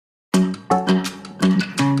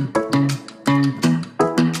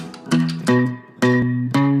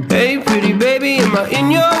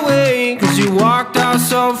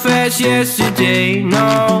yesterday.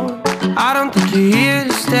 No, I don't think you're here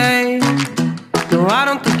to stay. No, I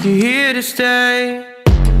don't think you're here to stay.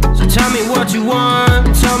 So tell me what you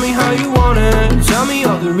want, tell me how you want it, tell me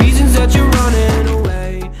all the reasons that you're running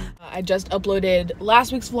away. I just uploaded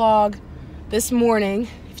last week's vlog this morning.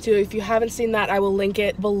 So if you haven't seen that, I will link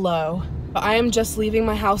it below. I am just leaving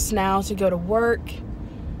my house now to go to work.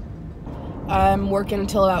 I'm working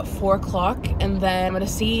until about 4 o'clock, and then I'm gonna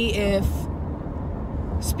see if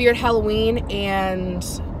Spirit Halloween and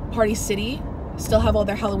Party City still have all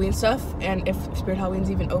their Halloween stuff, and if Spirit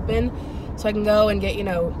Halloween's even open, so I can go and get, you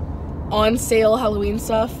know, on sale Halloween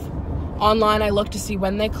stuff. Online, I look to see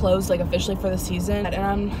when they close, like officially for the season, and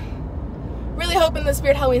I'm really hoping that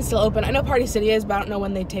Spirit Halloween's still open. I know Party City is, but I don't know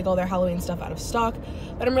when they take all their Halloween stuff out of stock,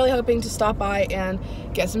 but I'm really hoping to stop by and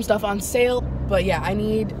get some stuff on sale. But yeah, I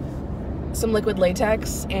need some liquid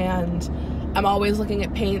latex, and I'm always looking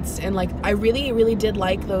at paints, and like I really did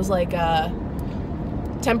like those like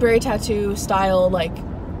temporary tattoo style like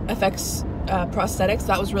effects prosthetics.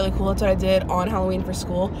 That was really cool. That's what I did on Halloween for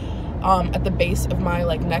school, at the base of my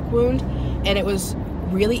like neck wound, and it was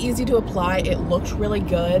really easy to apply. It looked really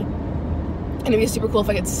good, and it'd be super cool if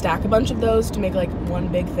I could stack a bunch of those to make like one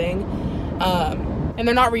big thing. And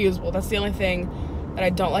they're not reusable. That's the only thing that I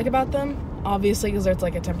don't like about them, obviously, because it's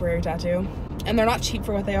like a temporary tattoo, and they're not cheap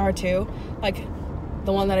for what they are too. Like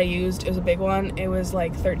the one that I used, it was a big one, it was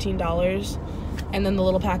like $13, and then the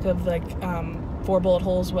little pack of like 4 bullet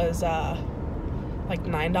holes was like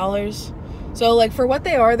 $9. So like for what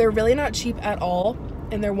they are, they're really not cheap at all,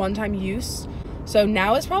 and they're one-time use. So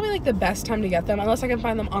now is probably like the best time to get them, unless I can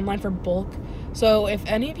find them online for bulk. So if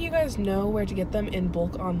any of you guys know where to get them in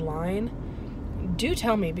bulk online, do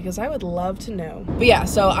tell me, because I would love to know. But yeah,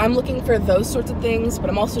 so I'm looking for those sorts of things, but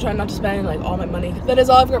I'm also trying not to spend like all my money. That is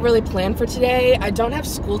all I've got really planned for today. I don't have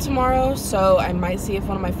school tomorrow, so I might see if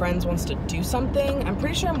one of my friends wants to do something. I'm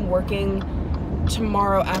pretty sure I'm working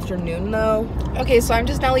tomorrow afternoon though. Okay, so I'm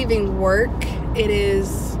just now leaving work. It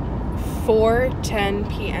is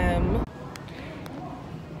 4:10 p.m.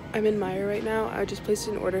 I'm in Meijer right now. I just placed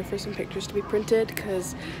an order for some pictures to be printed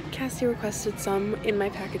because Cassie requested some in my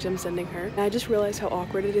package I'm sending her. And I just realized how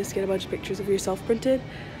awkward it is to get a bunch of pictures of yourself printed.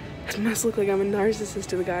 It must look like I'm a narcissist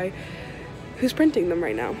to the guy who's printing them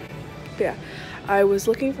right now. But yeah, I was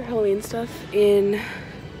looking for Halloween stuff in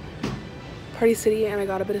Party City, and I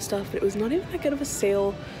got a bit of stuff, but it was not even that good of a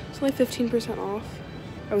sale. It's only 15% off.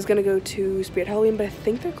 I was gonna go to Spirit Halloween, but I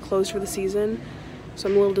think they're closed for the season, so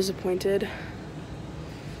I'm a little disappointed.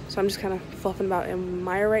 So I'm just kind of fluffing about in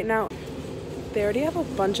Meijer right now. They already have a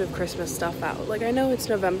bunch of Christmas stuff out. Like, I know it's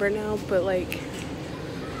November now, but like,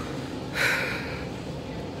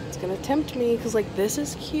 it's gonna tempt me, because like this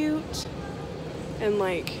is cute, and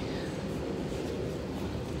like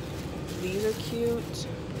these are cute.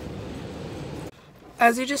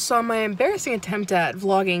 As you just saw my embarrassing attempt at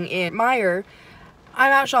vlogging in Meijer,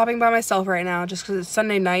 I'm out shopping by myself right now just because it's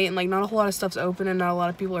Sunday night and like not a whole lot of stuff's open and not a lot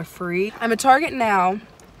of people are free. I'm at Target now,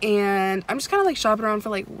 and I'm just kind of like shopping around for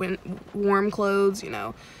like warm clothes, you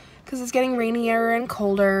know, because it's getting rainier and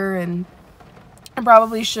colder, and I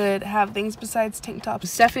probably should have things besides tank tops.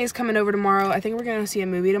 Stephanie's coming over tomorrow. I think we're gonna see a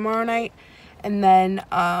movie tomorrow night, and then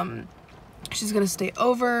she's gonna stay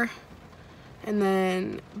over, and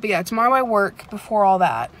then, but yeah, tomorrow I work before all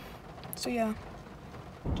that. So yeah,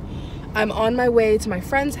 I'm on my way to my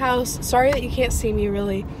friend's house. Sorry that you can't see me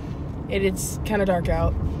really. It's kind of dark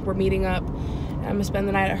out. We're meeting up. I'm gonna spend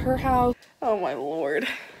the night at her house. Oh my lord.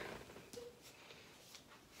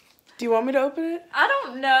 Do you want me to open it? I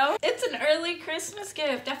don't know. It's an early Christmas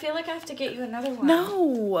gift. I feel like I have to get you another one.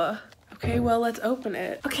 No. Okay, well, let's open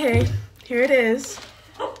it. Okay, here it is.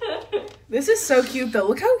 This is so cute though.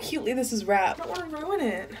 Look how cutely this is wrapped. I don't want to ruin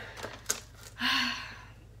it.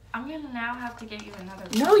 I'm gonna now have to get you another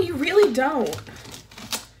one. No, you really don't.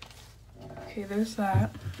 Okay, there's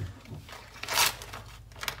that.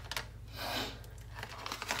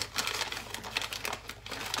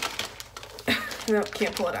 No,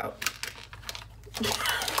 can't pull it out.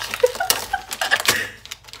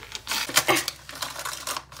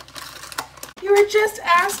 You were just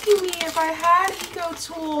asking me if I had eco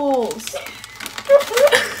tools.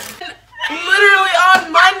 Literally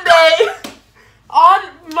on Monday,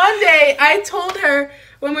 I told her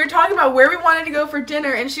when we were talking about where we wanted to go for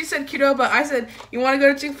dinner, and she said Qdoba. I said, you want to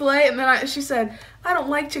go to Chick-fil-A? And then she said, I don't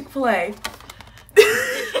like Chick-fil-A. And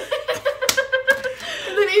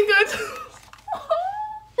then eco tools.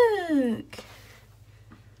 Look.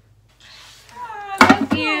 I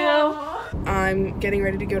love you. I'm getting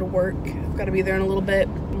ready to go to work. I've got to be there in a little bit.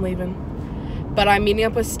 I'm leaving. But I'm meeting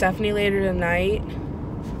up with Stephanie later tonight,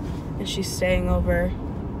 and she's staying over.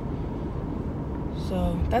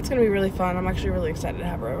 So that's gonna be really fun. I'm actually really excited to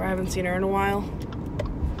have her over. I haven't seen her in a while.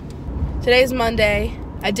 Today's Monday.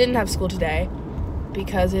 I didn't have school today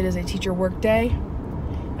because it is a teacher work day.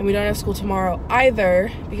 And we don't have school tomorrow either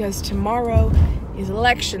because tomorrow is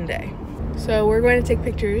election day. So we're going to take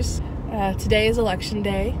pictures. Today is election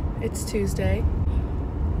day. It's Tuesday.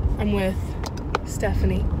 I'm with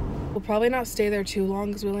Stephanie. We'll probably not stay there too long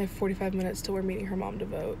because we only have 45 minutes till we're meeting her mom to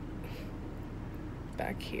vote.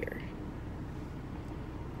 Back here.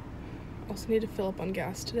 Also need to fill up on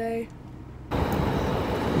gas today. Easy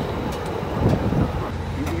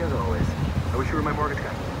as always. I wish you were my mortgage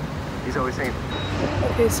guy. He's always saying.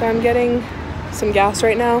 Okay, so I'm getting some gas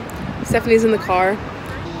right now. Stephanie's in the car.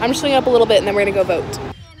 I'm just filling up a little bit and then we're gonna go vote.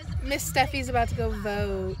 Miss Steffi's about to go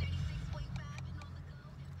vote.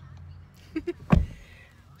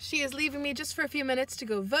 She is leaving me just for a few minutes to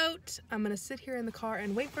go vote. I'm gonna sit here in the car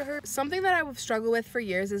and wait for her. Something that I've struggled with for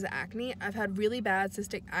years is acne. I've had really bad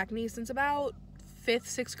cystic acne since about 5th,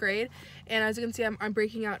 6th grade. And as you can see, I'm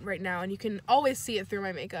breaking out right now and you can always see it through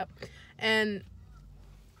my makeup. And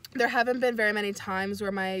there haven't been very many times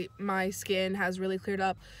where my skin has really cleared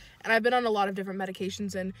up. And I've been on a lot of different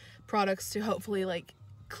medications and products to hopefully like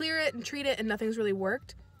clear it and treat it, and nothing's really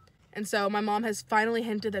worked. And so my mom has finally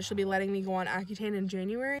hinted that she'll be letting me go on Accutane in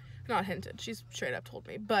January. Not hinted, she's straight up told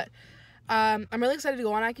me. But I'm really excited to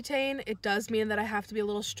go on Accutane. It does mean that I have to be a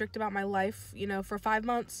little strict about my life, you know, for 5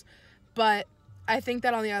 months. But I think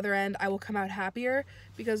that on the other end, I will come out happier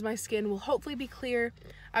because my skin will hopefully be clear.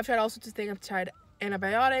 I've tried all sorts of things. I've tried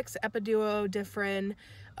antibiotics, Epiduo, different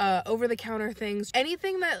over-the-counter things.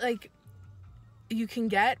 Anything that, like, you can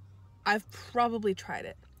get, I've probably tried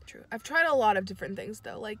it. True. I've tried a lot of different things,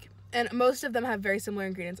 though, like, and most of them have very similar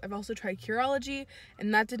ingredients. I've also tried Curology,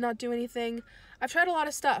 and that did not do anything. I've tried a lot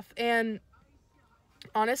of stuff, and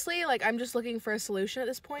honestly, like, I'm just looking for a solution at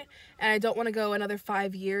this point, and I don't want to go another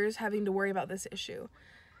 5 years having to worry about this issue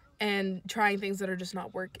and trying things that are just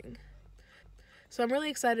not working. So I'm really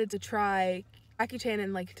excited to try Accutane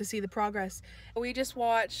and like to see the progress. We just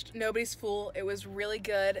watched Nobody's Fool. It was really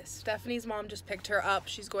good. Stephanie's mom just picked her up.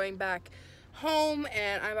 She's going back home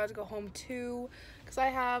and I'm about to go home too because I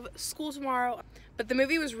have school tomorrow. But the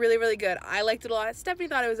movie was really, really good. I liked it a lot. Stephanie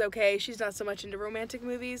thought it was okay. She's not so much into romantic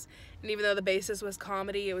movies, and even though the basis was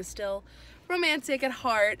comedy, it was still romantic at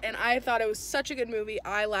heart, and I thought it was such a good movie.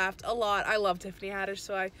 I laughed a lot. I love Tiffany Haddish,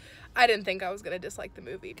 so I didn't think I was gonna dislike the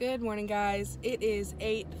movie. Good morning, guys. It is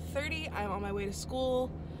 8:30. I'm on my way to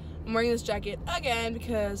school. I'm wearing this jacket again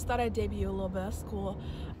because thought I'd debut a little bit of school.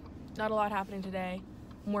 Not a lot happening today.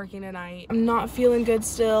 I'm working tonight. I'm not feeling good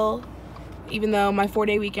still. Even though my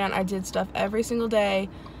 4-day weekend, I did stuff every single day,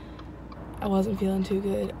 I wasn't feeling too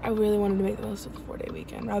good. I really wanted to make the most of the 4-day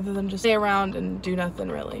weekend rather than just stay around and do nothing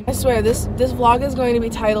really. I swear, this vlog is going to be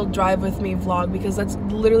titled Drive With Me Vlog because that's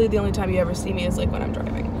literally the only time you ever see me is like when I'm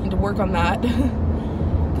driving. I need to work on that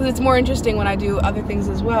because it's more interesting when I do other things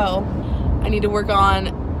as well. I need to work on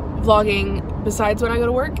vlogging besides when I go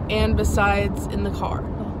to work and besides in the car.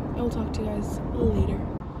 I will talk to you guys later.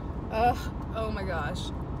 Oh my gosh.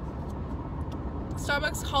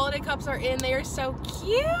 Starbucks holiday cups are in. They are so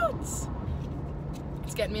cute.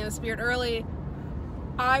 It's getting me in the spirit early.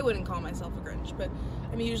 I wouldn't call myself a Grinch, but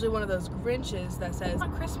I'm usually one of those Grinches that says, it's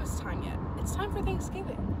not Christmas time yet. It's time for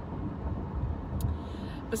Thanksgiving.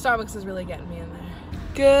 But Starbucks is really getting me in there.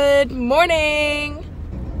 Good morning.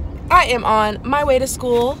 I am on my way to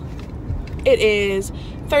school. It is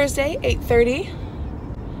Thursday, 8:30.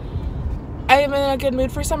 I am in a good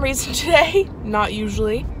mood for some reason today. Not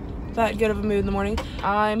usually that good of a mood in the morning.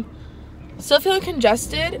 I'm still feeling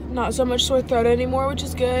congested, not so much sore throat anymore, which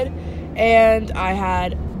is good. And I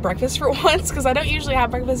had breakfast for once because I don't usually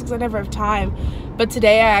have breakfast because I never have time. But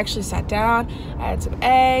today I actually sat down, I had some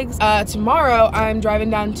eggs. Tomorrow I'm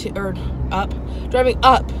driving up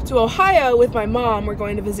to Ohio with my mom. We're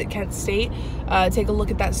going to visit Kent State, take a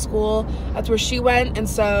look at that school. That's where she went, and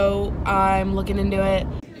so I'm looking into it.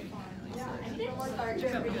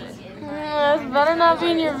 This better not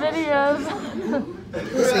be in your videos.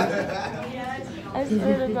 I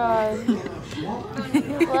swear to God.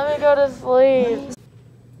 Let me go to sleep.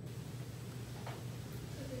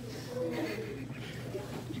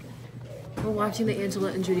 We're watching the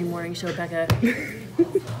Angela and Judy morning show, Becca.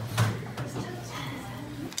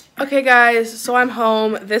 Okay guys, so I'm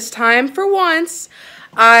home this time for once.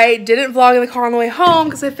 I didn't vlog in the car on the way home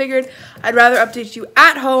because I figured I'd rather update you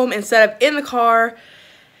at home instead of in the car.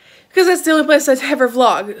 because that's the only place I ever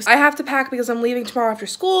vlog. I have to pack because I'm leaving tomorrow after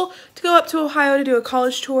school to go up to Ohio to do a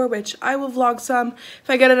college tour, which I will vlog some. If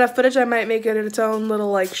I get enough footage, I might make it its own little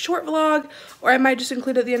like short vlog, or I might just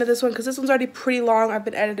include it at the end of this one because this one's already pretty long. I've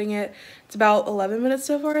been editing it. It's about 11 minutes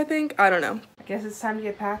so far, I think. I don't know. I guess it's time to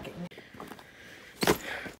get packing.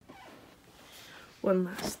 One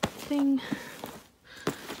last thing.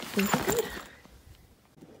 I think we're good.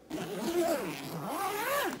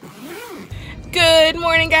 Good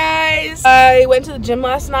morning, guys. I went to the gym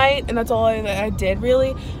last night and that's all I did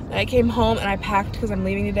really. And I came home and I packed because I'm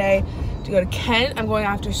leaving today to go to Kent. I'm going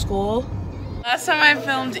after school. Last time I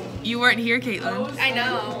filmed, you weren't here, Caitlin. I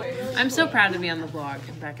know. I'm so proud to be on the vlog,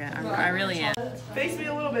 Becca. I really am. Face me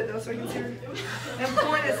a little bit though so I can see her. And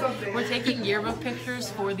point at something. We're taking yearbook pictures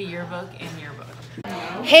for the yearbook and yearbook.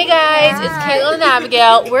 Hey guys, it's Caitlin and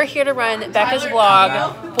Abigail. We're here to run Becca's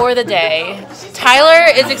vlog for the day. Tyler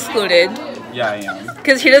is excluded. Yeah, I am.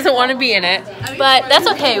 Because he doesn't want to be in it. But that's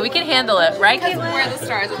okay. We can handle it, right, Caitlin? We're the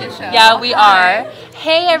stars of the show. Yeah, we are.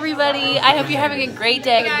 Hey everybody. I hope you're having a great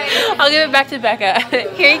day. I'll give it back to Becca.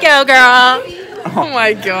 Here you go, girl. Oh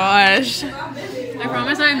my gosh. I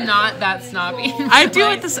promise I'm not that snobby. I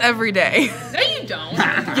do this every day. No, you don't.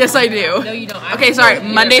 Yes, I do. No, you don't. Okay, sorry.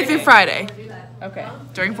 Monday through Friday. Okay.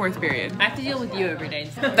 During 4th period. I have to deal with you every day.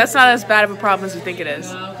 That's not as bad of a problem as you think it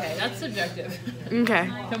is. Okay, that's subjective. Okay.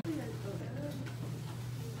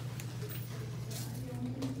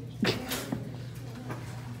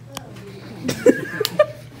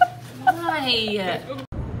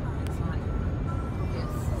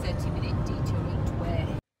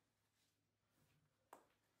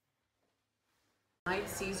 Why?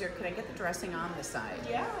 Caesar, can I get the dressing on this side?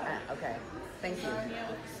 Yeah. Okay. Thank you.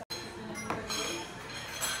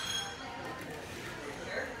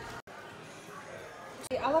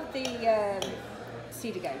 I'll have the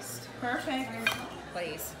Cedar Geist. Perfect.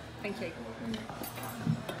 Please. Thank you.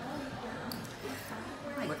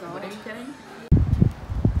 What are you getting?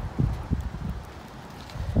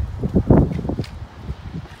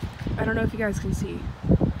 I don't know if you guys can see,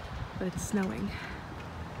 but it's snowing.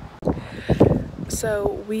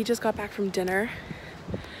 So we just got back from dinner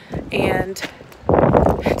and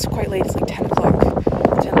it's quite late. It's like 10 o'clock,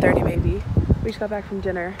 10:30 maybe. We just got back from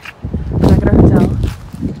dinner. We're back at our hotel.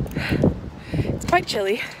 It's quite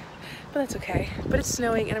chilly, but that's okay. But it's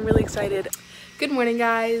snowing and I'm really excited. Good morning,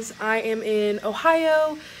 guys. I am in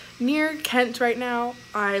Ohio, near Kent right now.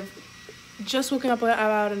 I've just woken up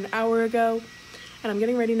about an hour ago and I'm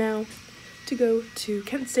getting ready now to go to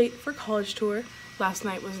Kent State for college tour. Last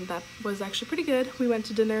night was actually pretty good. We went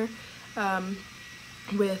to dinner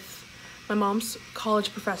with my mom's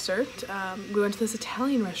college professor. We went to this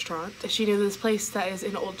Italian restaurant. She knew this place that is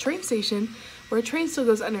in an old train station where a train still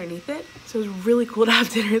goes underneath it. So it was really cool to have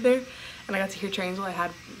dinner there. And I got to hear trains while I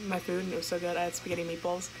had my food and it was so good. I had spaghetti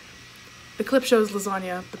meatballs. The clip shows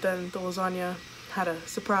lasagna, but then the lasagna had a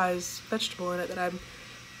surprise vegetable in it that I'm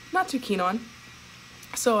not too keen on.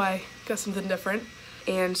 So I got something different.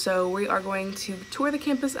 And so we are going to tour the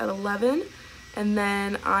campus at 11 and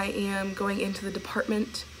then I am going into the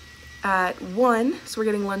department at 1. So we're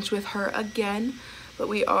getting lunch with her again, but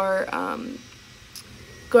we are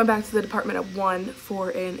going back to the department at 1 for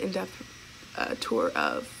an in-depth tour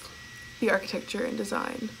of the architecture and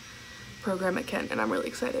design program at Kent, and I'm really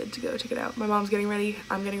excited to go check it out. My mom's getting ready,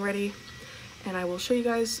 I'm getting ready, and I will show you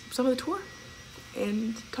guys some of the tour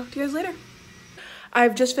and talk to you guys later.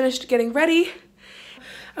 I've just finished getting ready.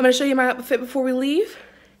 I'm going to show you my outfit before we leave,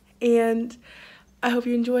 and I hope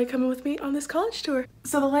you enjoy coming with me on this college tour.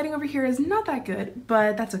 So the lighting over here is not that good,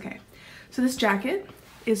 but that's okay. So this jacket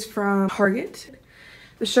is from Target.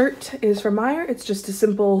 The shirt is from Meyer. It's just a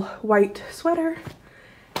simple white sweater.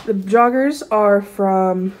 The joggers are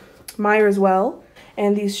from Meyer as well,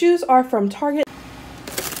 and these shoes are from Target.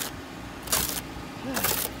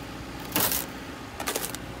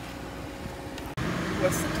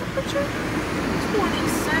 What's the temperature?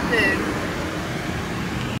 27.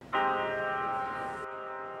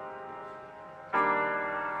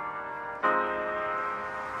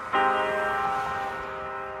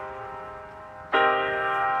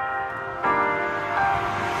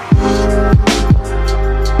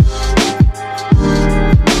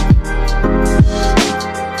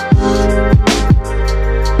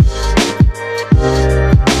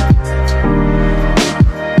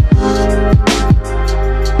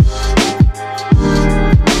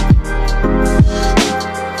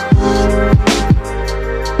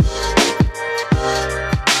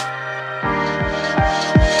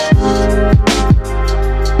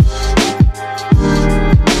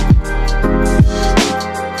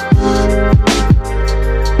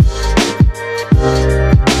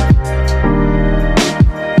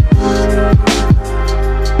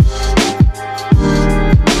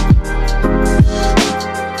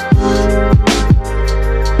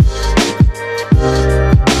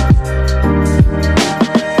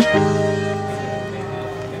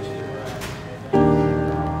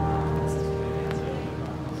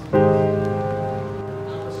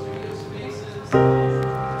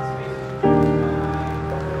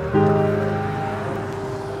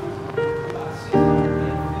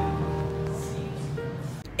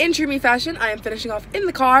 in true me fashion, I am finishing off in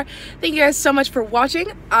the car. Thank you guys so much for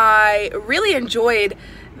watching. I really enjoyed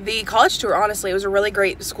the college tour, honestly. It was a really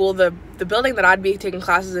great school. The building that I'd be taking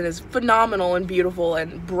classes in is phenomenal and beautiful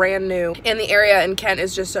and brand new. And the area in Kent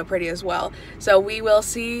is just so pretty as well. So we will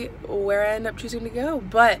see where I end up choosing to go.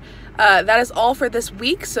 But that is all for this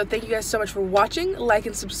week. So thank you guys so much for watching. Like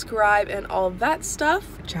and subscribe and all of that stuff.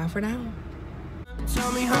 Ciao for now.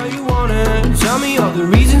 Tell me how you want it. Tell me all the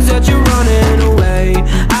reasons that you're running away.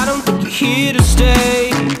 I don't think you're here to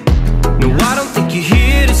stay. No, I don't think you're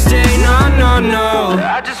here to stay. No, no, no.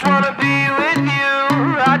 I just wanna be with you.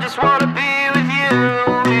 I just wanna be with you.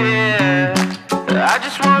 Yeah. I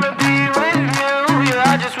just wanna